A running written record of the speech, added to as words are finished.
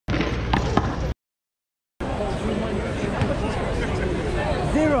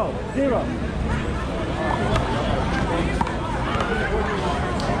0.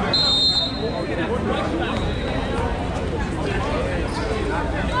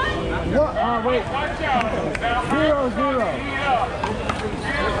 What? Wait. 0, 0.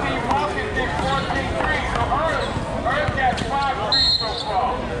 Earth got 5 threes so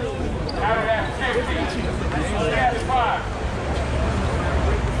far. Out of that 50. He has 5.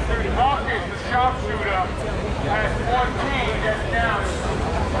 Hawkins, the sharpshooter, has 14. That's down.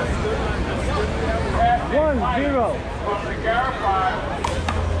 1, 0. From the Garify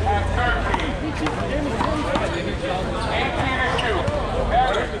at 13. 18 to shoot.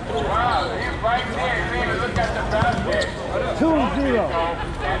 Eric, wow, he's right there. He didn't even look at the basket. 2, 0.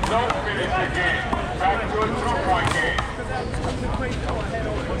 And don't finish the game. Back to a 2-point game.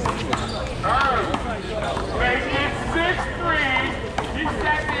 Making 6 threes. He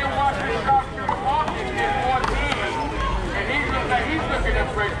sat there and watched the sharpshooter Hawkins get 14. And he looks like he's looking to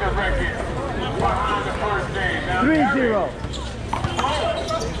break the record behind the first game. Now, 3-0.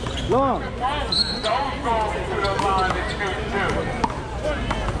 Long. Don't go to the line to shoot 2.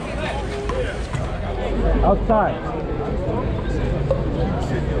 Outside.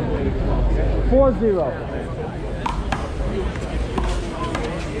 4-0.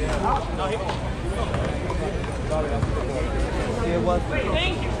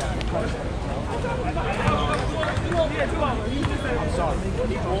 Thank you. I'm sorry.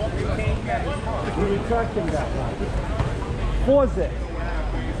 We're retracting that one. 4-0.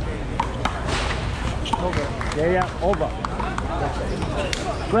 Over. Yeah, over.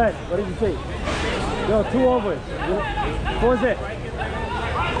 Brett, what did you say? No, 2 overs. 4-0.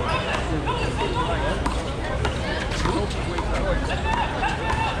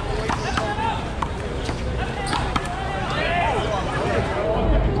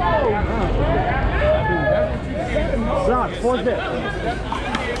 Block,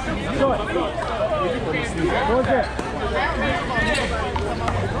 4-0. Short. 4-0.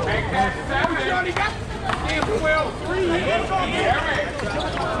 Make that 7. And 12 3. And Mo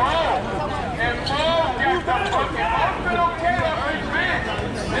got the bucket. Mo's been okay on his bench.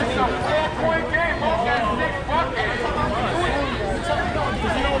 This is a 4-point game. Mo got 6 buckets.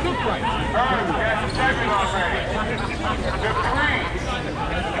 You don't look right. Got 7 already. The 3.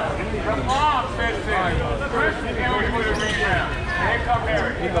 The mom sets in. Chris Hughes with a rebound. Here comes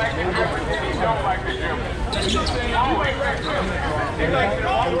Eric. He likes to do everything he don't like to do. Always like this. He likes it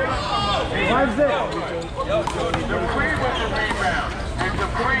always. 5-0. The Queen with the rebound. And the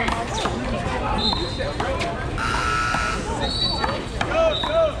Queen. Go,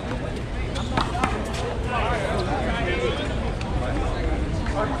 go.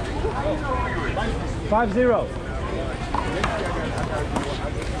 5-0.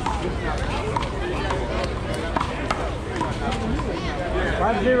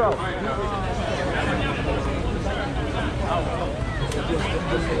 5-0.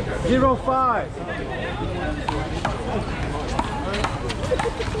 0-5.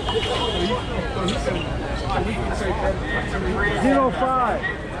 0-5.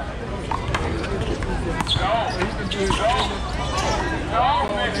 No,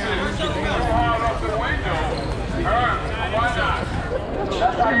 misses. Out of the window. Why not?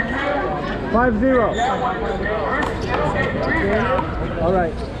 That's how you feel? 5-0. All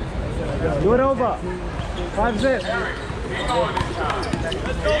right. Do it over. 5-0. He's going this time.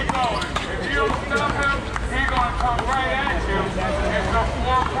 He's going. If you don't stop him, he's going to come right at you. It's a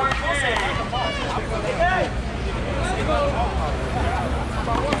 4-point game. He's going to battle.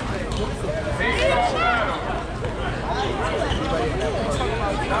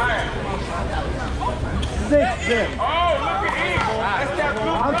 6-0. Oh, look at him. That's that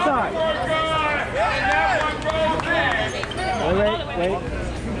blue Outside. and that one goes in. Wait.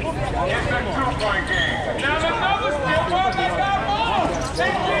 It's a 2-point game. Now another step up, they got more.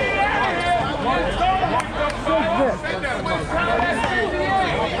 They get out of here. It's over with the ball. That's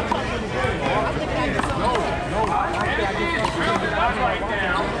 58. And he's building up right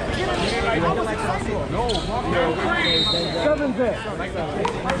now. 7-0.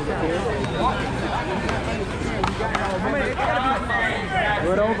 Do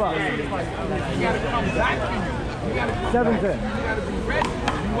it over. 7-0.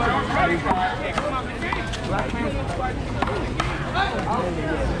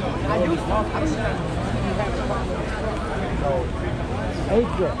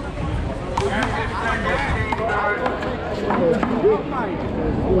 8-0.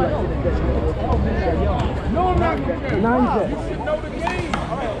 9-0.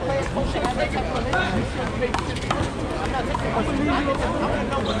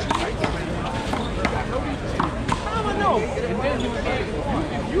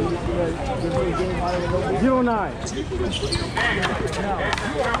 You 09.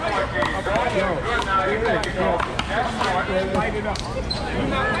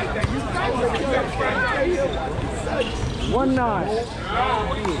 One nine.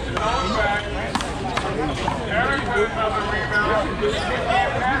 Eric with another rebound. He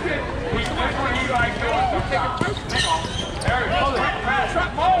can't pass it. That's what he likes doing sometimes. Eric, pass.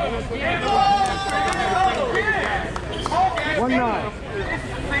 One nine.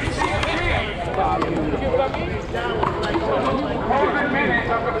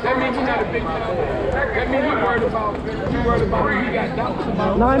 That means you're not a big man. That means you're worried about he got doubts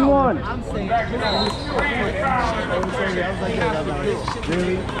about 9-1.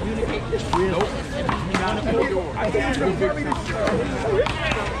 Really? Nope. I think it's very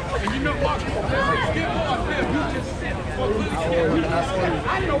and you know what? Get on him. You just said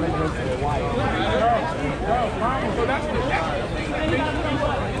I know so that's the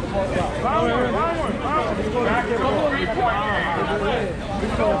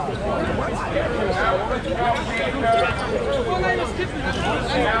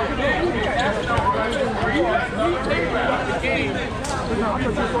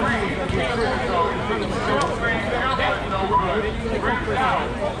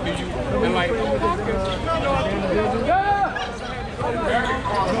and like,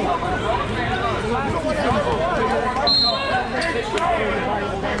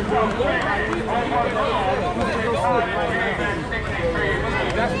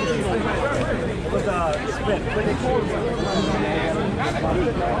 With spin.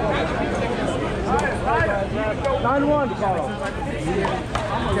 9-1, Carlos.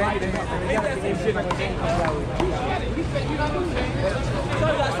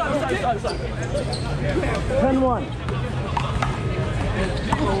 10-1.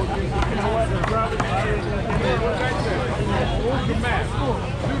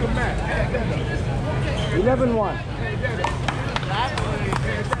 11-1.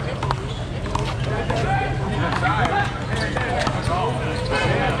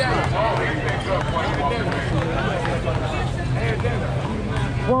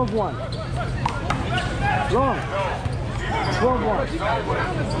 12-1. Long. 12-1.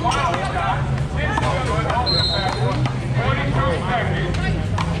 22 seconds.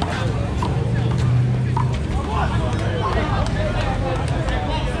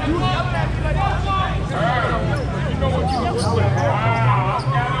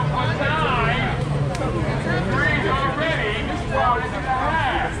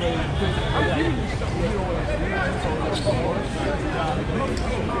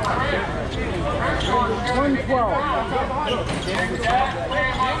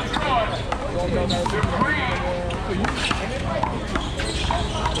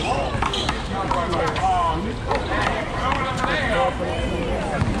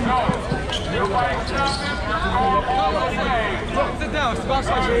 Sit down, it's about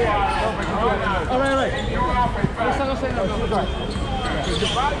all right.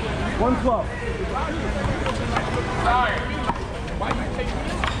 112. Why you take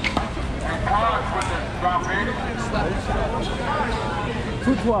and Clark with the drop in?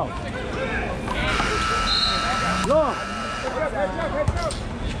 212. Long.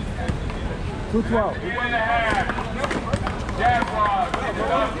 212. 2.5. Jaguars,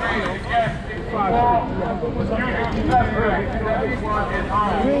 yes,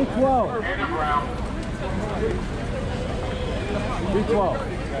 312. 312.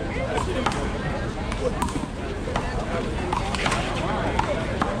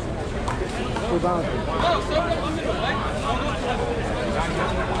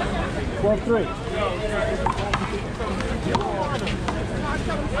 12-3.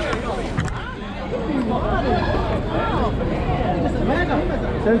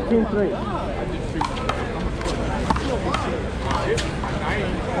 13-3.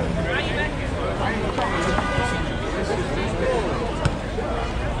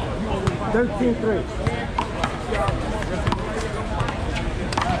 13-3.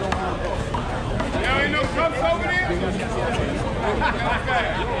 There ain't no cups over there?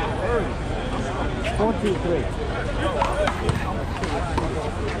 14-3.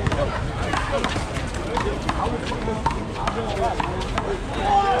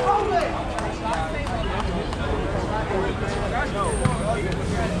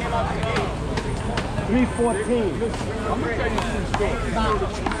 3-14. I'm gonna tell you some stories.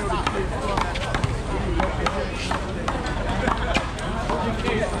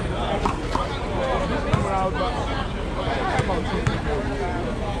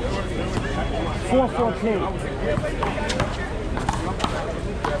 Four 14.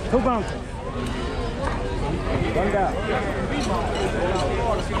 Two bounces. One down.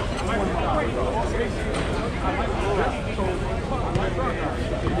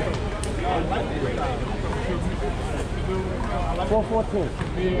 414.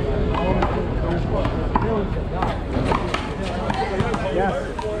 Yes.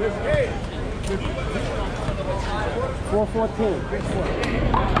 414.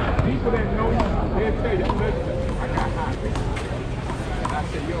 People that know you, they'll tell you, listen, I got hot. I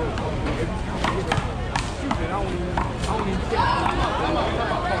said, yo, I don't even care.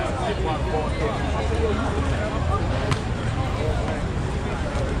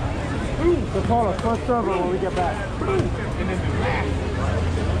 So call us first server when we get back. And then the last,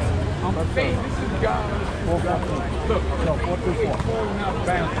 I'm saying, this is God. 414. Look, No, 424. falling out of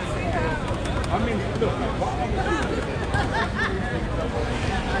bounds. I mean, look,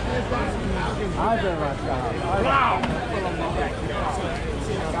 I've been rushed out. wow!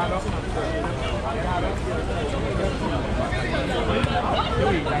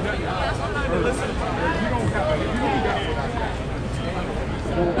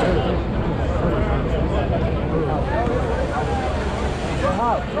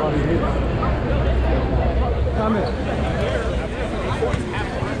 Come in.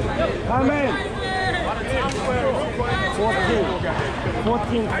 Come in. 14.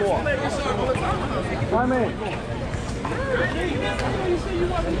 14-4. Come in.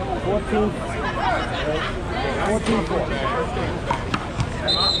 14. 14-4.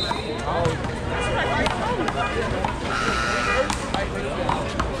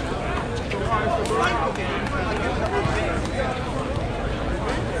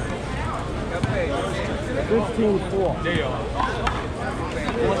 15-4.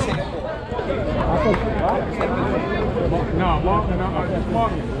 No, Mark, just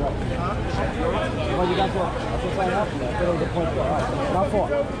Mark. Well, you got to sign up for that. That was a point. All right. Not 4.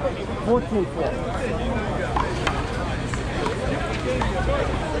 14-4.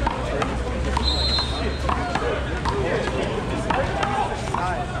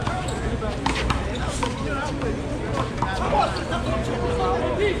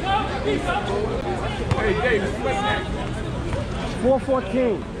 Hey, Dave, what's that?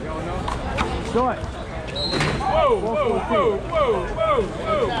 414. Short. Whoa, whoa, whoa, whoa, whoa,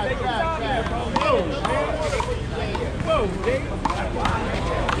 whoa. Take your time there, bro. Whoa, Dave.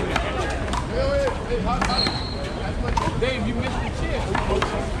 Dave, you missed the chip.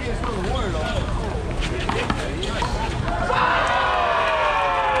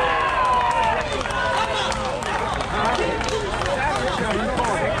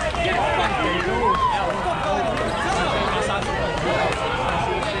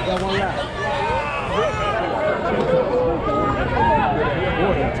 Got one left.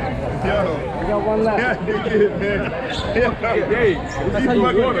 You got one left. Yeah, you did, man. Yeah. Hey, Dave. You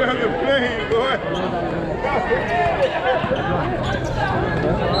fucking got the plane, boy.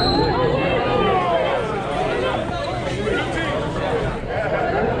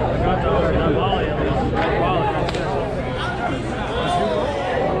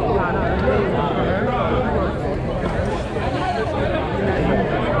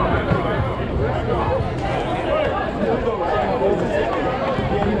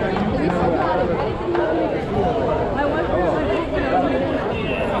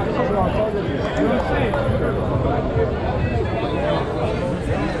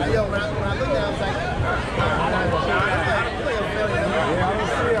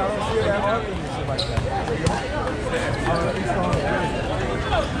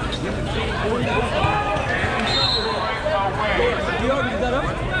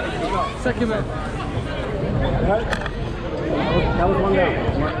 Second man. That was one down.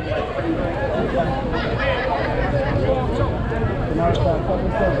 Now it's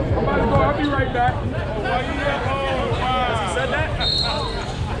 7-7. I'll be right back. Oh, wow. He said that?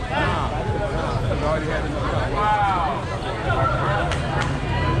 Wow.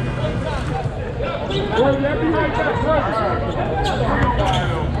 Well, yeah, be right back.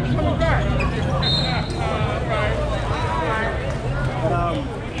 Coming back.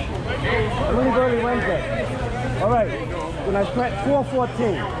 I'm going to go early Wednesday. All right. When I stretch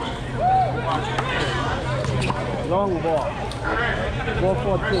 414. Long ball.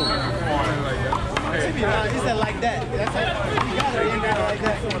 414. He said like that. That's it. You got it. You got it like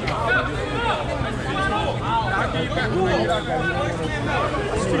that.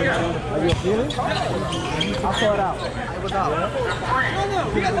 Are you feeling? I'll throw it out. It was out. No,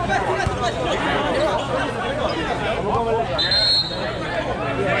 you got the best. You got the best. I'm going to let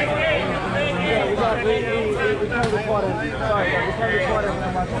yeah, we can't record it. Sorry, we can't record it.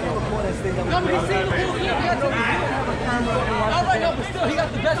 No, but he's saying the whole thing. All right, no, but still, he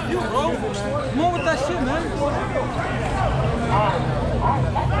got the best view, bro. Come on with that shit, man.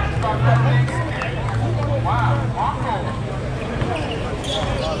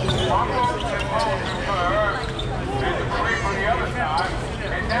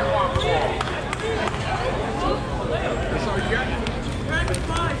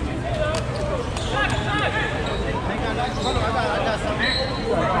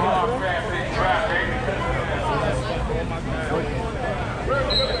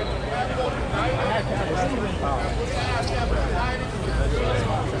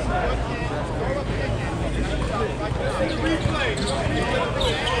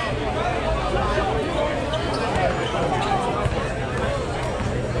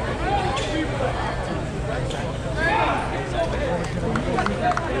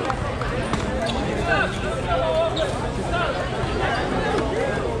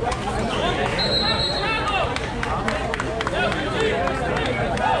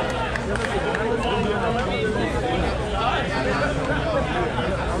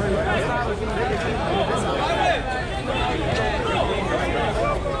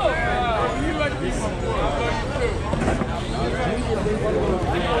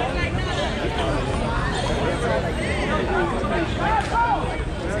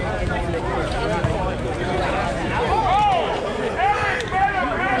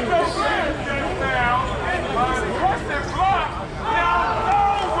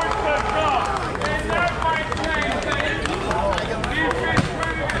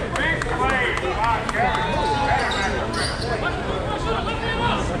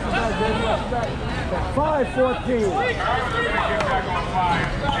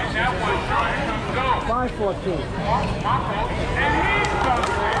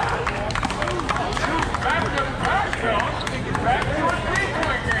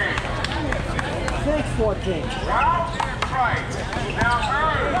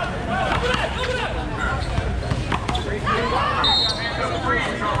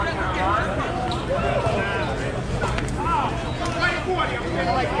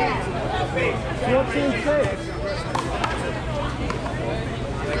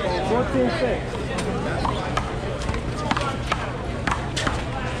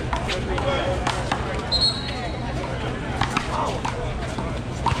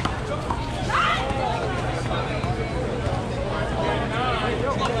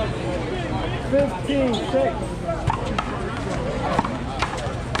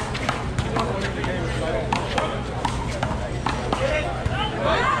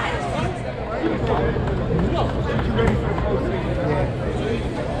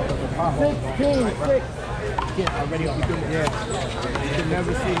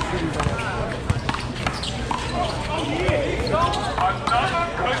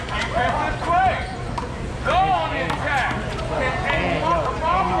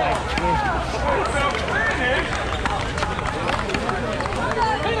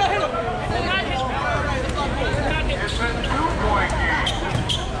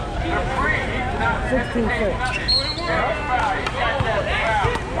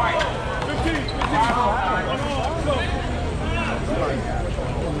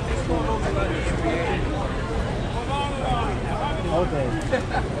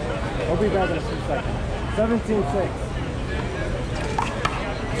 We'll be back in a few seconds. 17-6.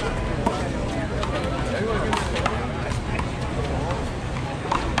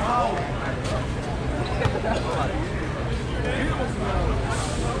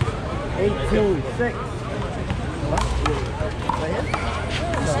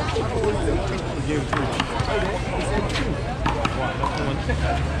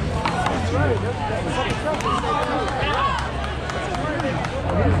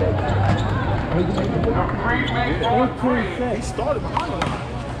 He started behind him.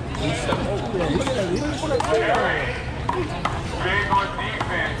 He stepped over. Big on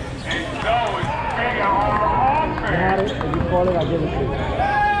defense, and Joe is big on offense. You had it, and you call it, I give it to you.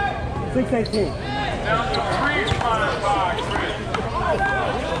 6-18. Down to 3 by Chris.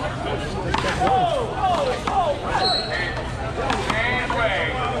 Same way.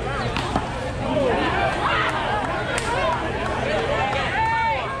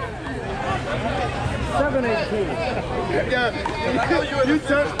 7-18.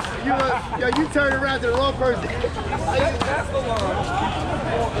 You turn around to the wrong person. That's the line.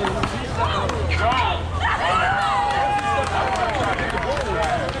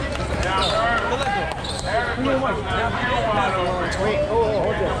 Wait,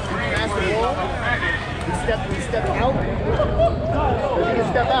 hold on. Pass the ball. He stepped out. Or he can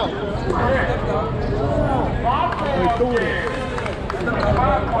step out. Wait, do it.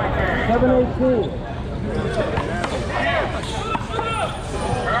 7-18.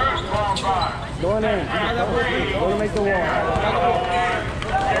 Going in. Going to make the wall.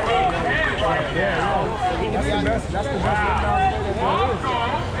 That's the best. That's the best.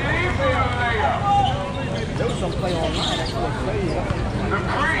 There was some play online. That's what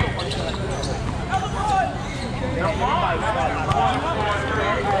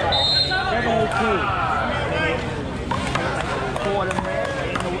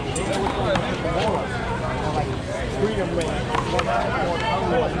freedom ring.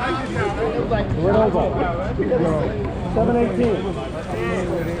 like, We're over. 7-18.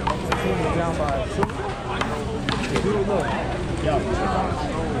 Down by 2. Yeah.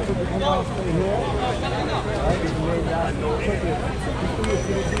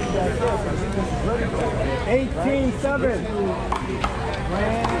 18-7.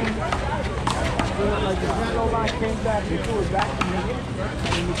 Like the yellow line came back, they threw it back to me.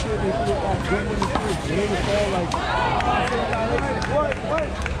 And the kid, they threw it back good when they threw it. They were all like, what?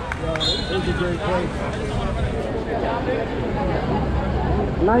 Yeah, it was a great play.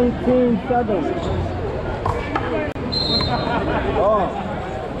 19-7. Oh,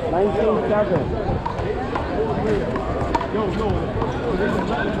 19-7.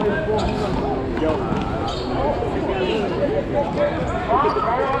 Yo.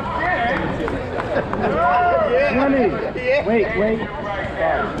 20. Wait.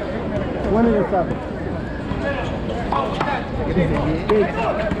 20-7.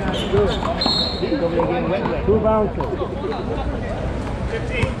 Two bouncers.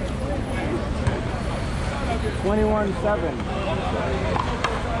 21-7.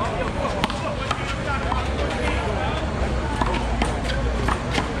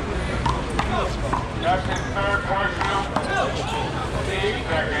 That's his third personal.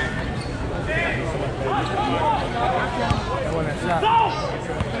 Second.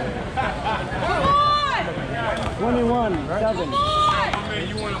 21-7. Man,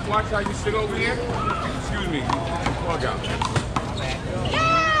 you want to watch how you sit over here? Excuse me. Plug out.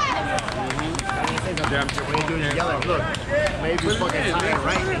 Damn, when you do it together, look, maybe you fucking tie it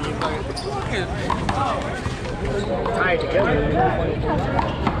right and you fucking tie it together.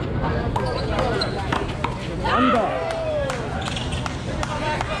 Under.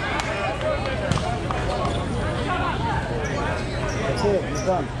 That's it, you're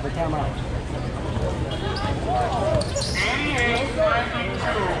done. The time out.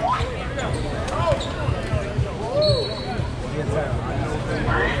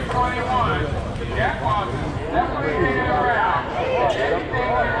 321. That was definitely around. Anything can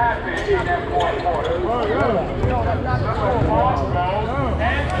happen in that fourth quarter.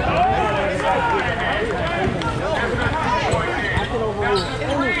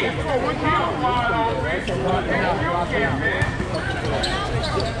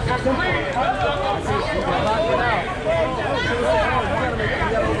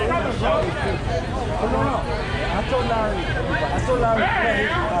 I told Larry,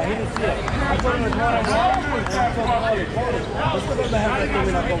 he didn't see it. I told him it's not a wrong, and I told him, call it. Let's go to the head thing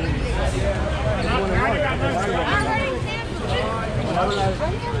in our phone.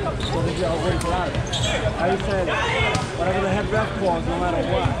 I said, whatever the head ref calls, no matter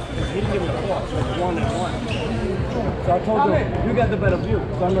what, because he didn't give me a call, so it's 1-1. So I told him, you got the better view.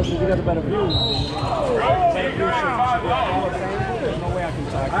 So I'm not sure you got the better view. There's no way I can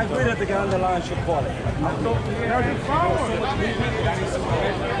talk. I agree that the guy on the line should call it. You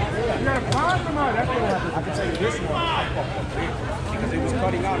got a problem or that's what happened? I can tell you this one, I fucked up because he was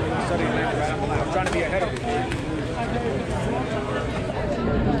cutting out and he was setting it right. I was trying to be ahead of it.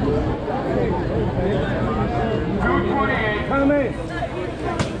 228. Come in.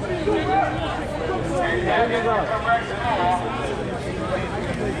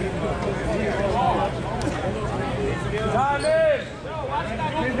 Time in.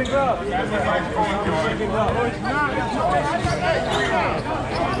 Keep it up. Keep it up.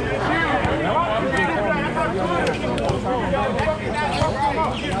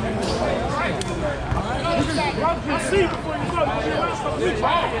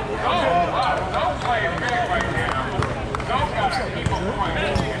 Don't play it big right now. Don't gotta keep him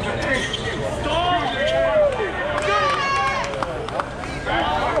playing.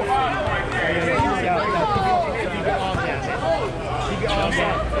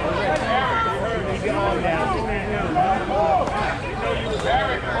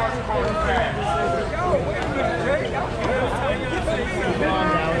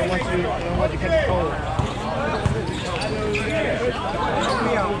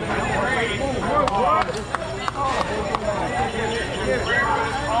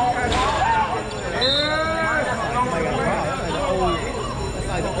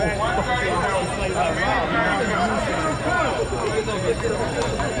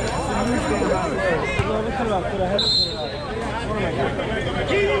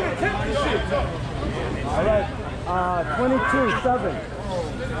 All right, 22-7.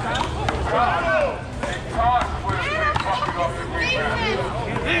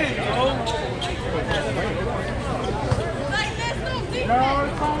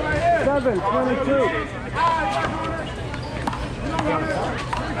 Seven, 22.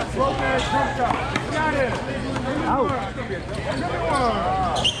 Out.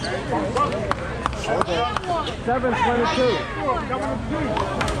 7-22. No.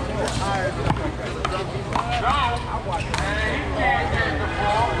 And he can't get the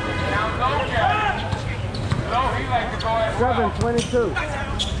ball. Now look at him. So he likes to go at 7-22.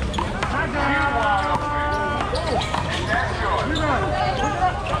 Tywan open. And that's yours.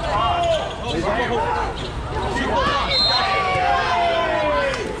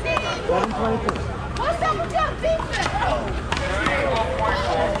 7-22. What's up with your defense? Nobody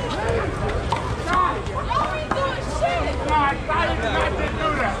doing shit.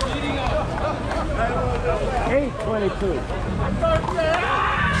 8-22.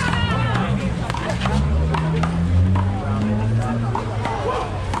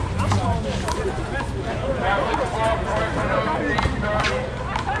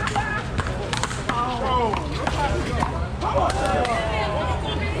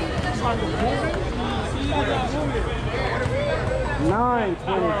 Nine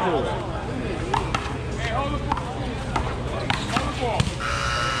 22.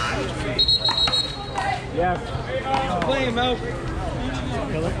 Yes. Playing, Mel.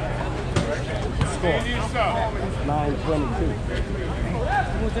 Score. 9-22.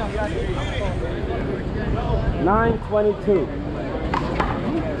 9-22.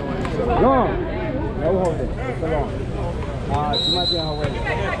 Long. No holding. It's a long. She might be on her way.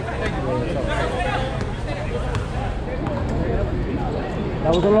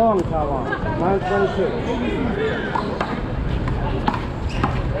 That was a long, Tywan. 9-22.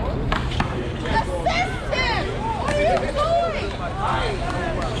 Assistant! What are you doing?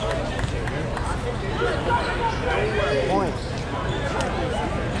 Points.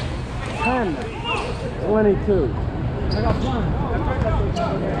 10-22. I got one.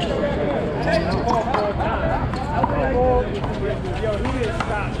 Yo, he didn't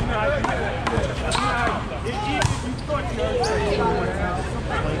stop. You know how you do it.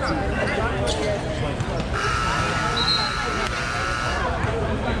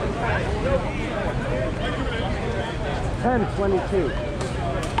 10-22.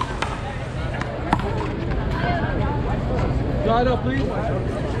 Drive up, please.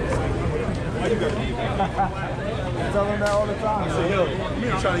 Tell him that all the time. I said, yo, you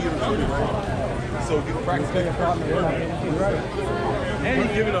trying to get him shooting, right? So get practice. Right. And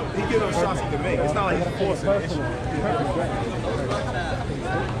he giving up shots he can make. It's not like he's forcing it.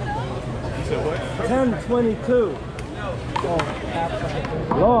 You said what? 10-22.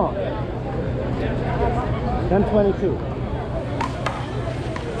 Long. 10-22.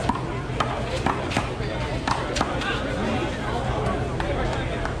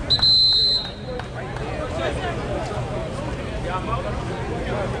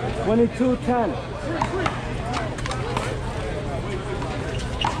 Twenty-two 10.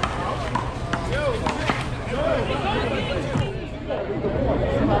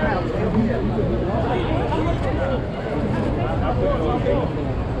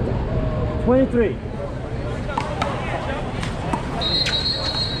 $23.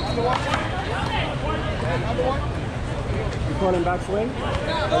 You calling back swing?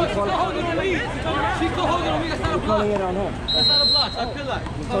 She's still holding on me. She's still holding on me. That's not a You're block. calling it on him. That's not a block. I feel like.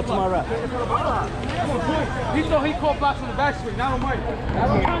 You talk to my rep. He thought he caught blocks on the back swing. Now I'm right.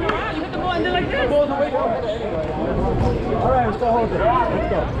 Turn around, you hit the ball and then like this. All right, we're still holding. Let's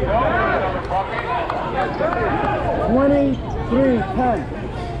go. 23-10.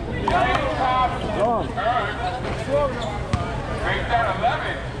 Long. Make that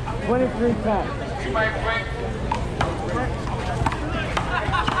 11. 23-10. You might win.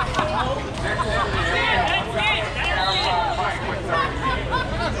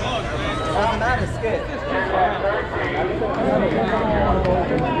 Doesn't matter, skip.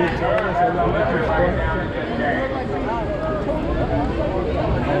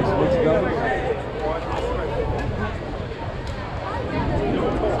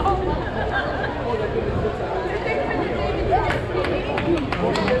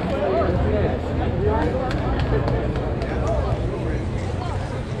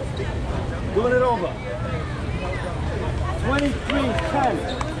 Doing it over. 23-10.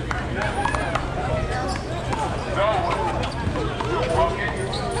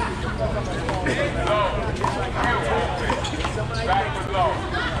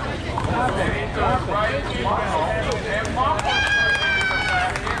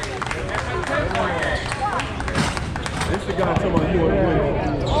 This the guy talking about you want to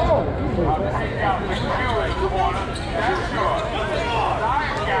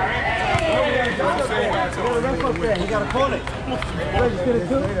win. He got to call it. Wait, you see the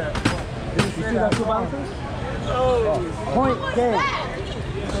two? You see that two bouncers? Point game.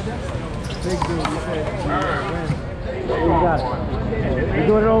 Big dude. got it. We're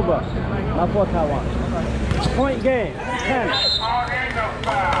doing it over. Not for Tywan. Point game. 10.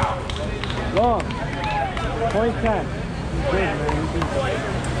 Long. Point 10. Good, man.